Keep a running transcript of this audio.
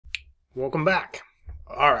Welcome back.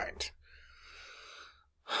 All right.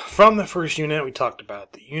 From the first unit, we talked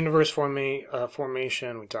about the universe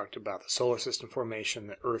formation. We talked about the solar system formation,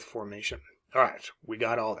 the Earth formation. All right, we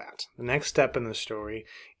got all that. The next step in the story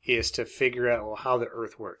is to figure out how the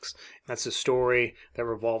Earth works. That's a story that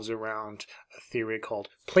revolves around a theory called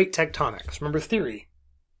plate tectonics. Remember theory,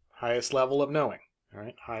 highest level of knowing. All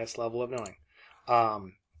right, highest level of knowing.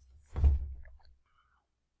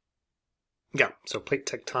 Yeah, so plate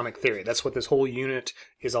tectonic theory. That's what this whole unit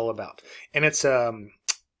is all about. And it's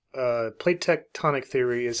plate tectonic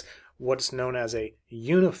theory is what's known as a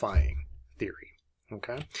unifying theory.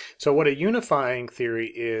 Okay, so what a unifying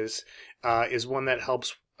theory is one that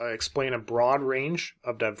helps explain a broad range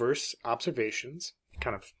of diverse observations.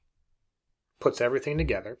 Kind of puts everything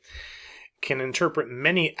together. Can interpret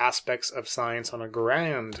many aspects of science on a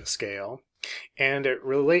grand scale. And it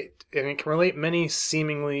can relate many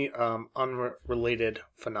seemingly unrelated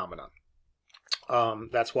phenomena.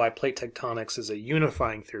 That's why plate tectonics is a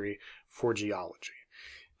unifying theory for geology.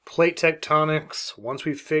 Plate tectonics, once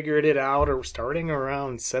we figured it out, or starting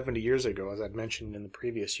around 70 years ago, as I'd mentioned in the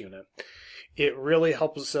previous unit, it really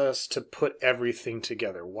helps us to put everything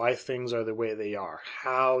together. Why things are the way they are,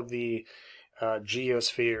 how the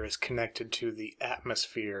geosphere is connected to the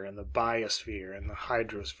atmosphere and the biosphere and the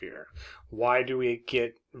hydrosphere. Why do we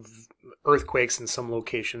get earthquakes in some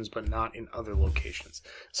locations but not in other locations?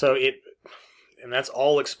 And that's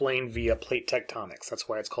all explained via plate tectonics. That's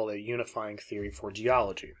why it's called a unifying theory for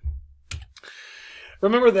geology.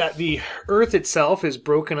 Remember that the Earth itself is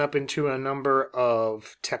broken up into a number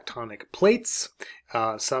of tectonic plates,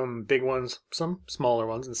 some big ones, some smaller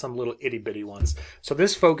ones, and some little itty-bitty ones. So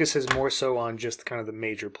this focuses more so on just kind of the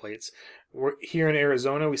major plates. Here in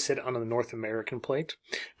Arizona, we sit on the North American plate,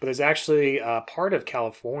 but there's actually a part of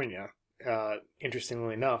California,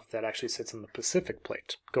 interestingly enough, that actually sits on the Pacific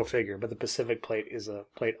plate. Go figure, but the Pacific plate is a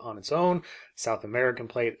plate on its own. South American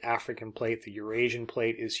plate, African plate, the Eurasian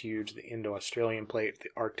plate is huge, the Indo-Australian plate,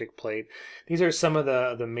 the Arctic plate. These are some of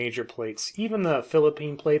the major plates. Even the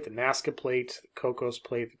Philippine plate, the Nazca plate, the Cocos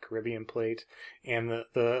plate, the Caribbean plate, and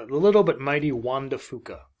the little but mighty Juan de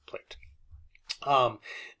Fuca plate.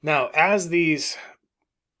 Now, as these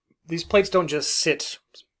plates don't just sit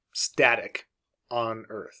static on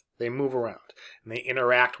Earth. They move around and they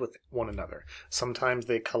interact with one another. Sometimes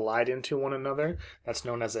they collide into one another. That's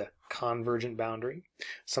known as a convergent boundary.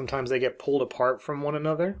 Sometimes they get pulled apart from one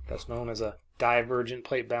another. That's known as a divergent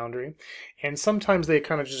plate boundary. And sometimes they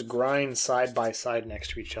kind of just grind side by side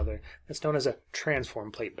next to each other. That's known as a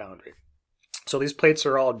transform plate boundary. So these plates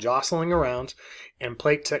are all jostling around, and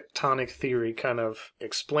plate tectonic theory kind of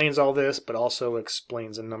explains all this, but also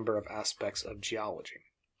explains a number of aspects of geology.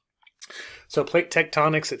 So plate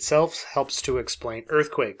tectonics itself helps to explain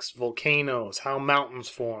earthquakes, volcanoes, how mountains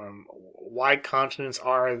form, why continents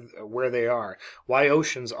are where they are, why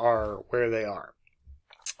oceans are where they are.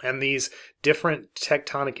 And these different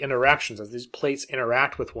tectonic interactions, as these plates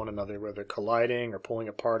interact with one another, whether they're colliding or pulling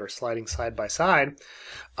apart or sliding side by side,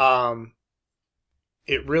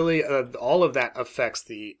 it really, all of that affects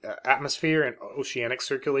the atmosphere and oceanic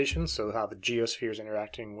circulation, so how the geosphere is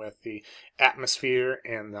interacting with the atmosphere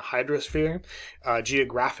and the hydrosphere,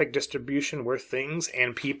 geographic distribution, where things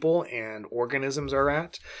and people and organisms are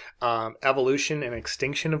at, evolution and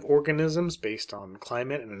extinction of organisms based on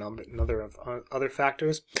climate and a number of other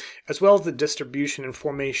factors, as well as the distribution and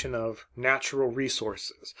formation of natural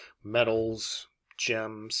resources, metals,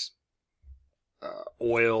 gems,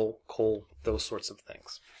 oil, coal, those sorts of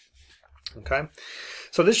things. Okay,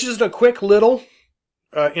 so this is just a quick little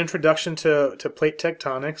introduction to plate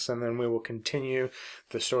tectonics, and then we will continue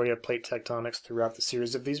the story of plate tectonics throughout the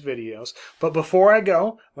series of these videos. But before I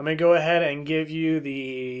go, let me go ahead and give you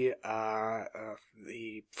the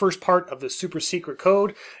first part of the super secret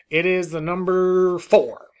code. It is the number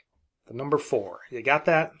 4. The number 4. You got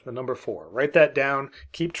that? The number 4. Write that down.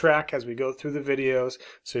 Keep track as we go through the videos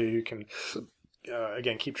so you can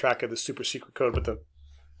again, keep track of the super secret code, but the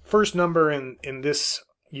first number in this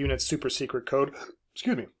unit's super secret code,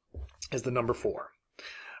 excuse me, is the number 4.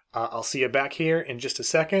 I'll see you back here in just a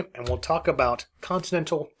second, and we'll talk about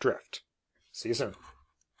continental drift. See you soon.